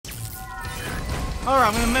Alright,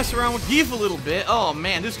 I'm gonna mess around with Zangief a little bit. Oh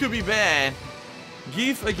man, this could be bad.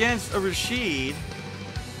 Zangief against a Rashid.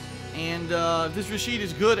 And if this Rashid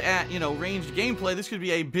is good at, you know, ranged gameplay, this could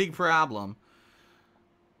be a big problem.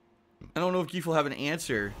 I don't know if Zangief will have an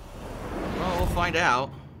answer. Well, we'll find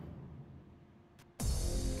out.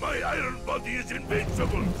 My iron body is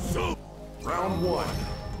invincible, so... Round 1.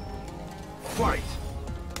 Fight!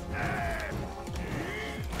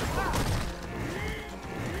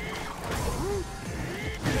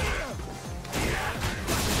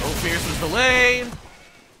 Oh, Fierce was delayed.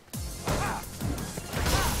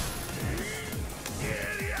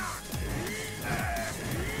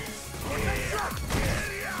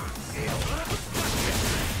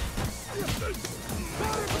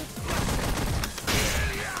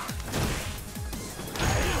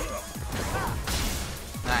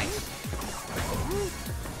 Nice.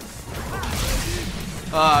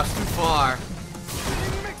 It's too far.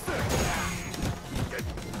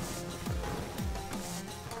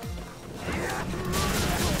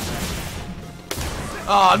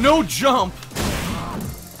 No jump.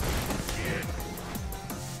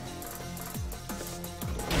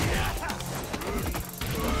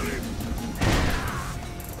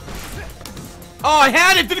 Oh, I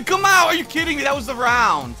had it. Did it come out? Are you kidding me? That was the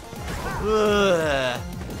round. Ugh.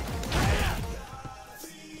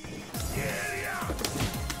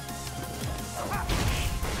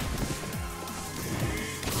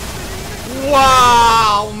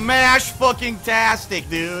 Wow, mash fucking tastic,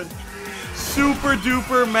 dude. Super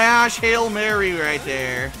duper mash Hail Mary right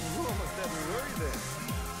there.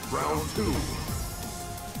 Round 2.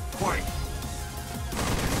 Fight!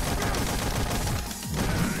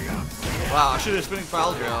 Wow, I should have spinning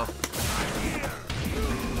file drill.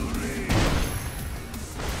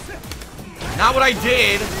 Not what I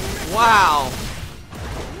did. Wow.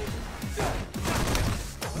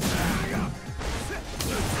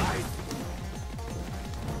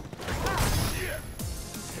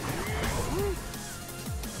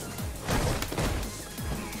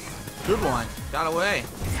 Good one. Got away.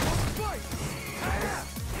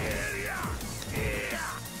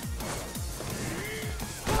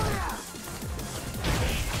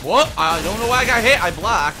 What? I don't know why I got hit. I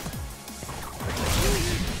blocked.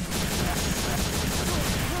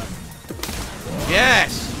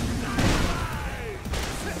 Yes.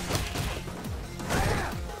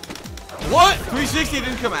 What? 360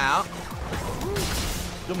 didn't come out.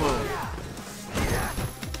 Good move.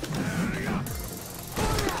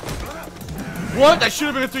 What? That should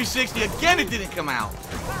have been a 360. Again, it didn't come out.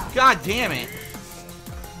 God damn it.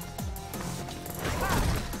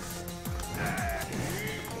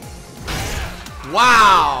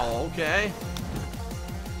 Wow. Okay.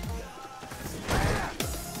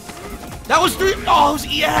 That was 3. Oh, it was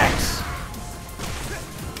EX.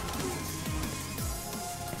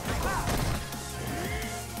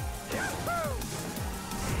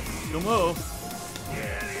 Good move.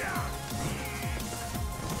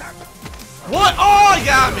 What? Oh, he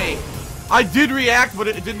got me. I did react, but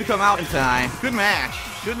it didn't come out in time. Good match.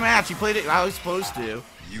 Good match. He played it how he was supposed to.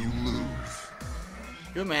 You lose.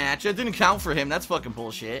 Good match. That didn't count for him. That's fucking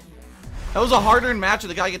bullshit. That was a hard-earned match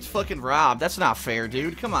and the guy gets fucking robbed. That's not fair,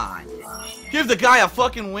 dude. Come on. Give the guy a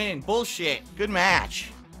fucking win. Bullshit. Good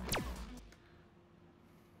match.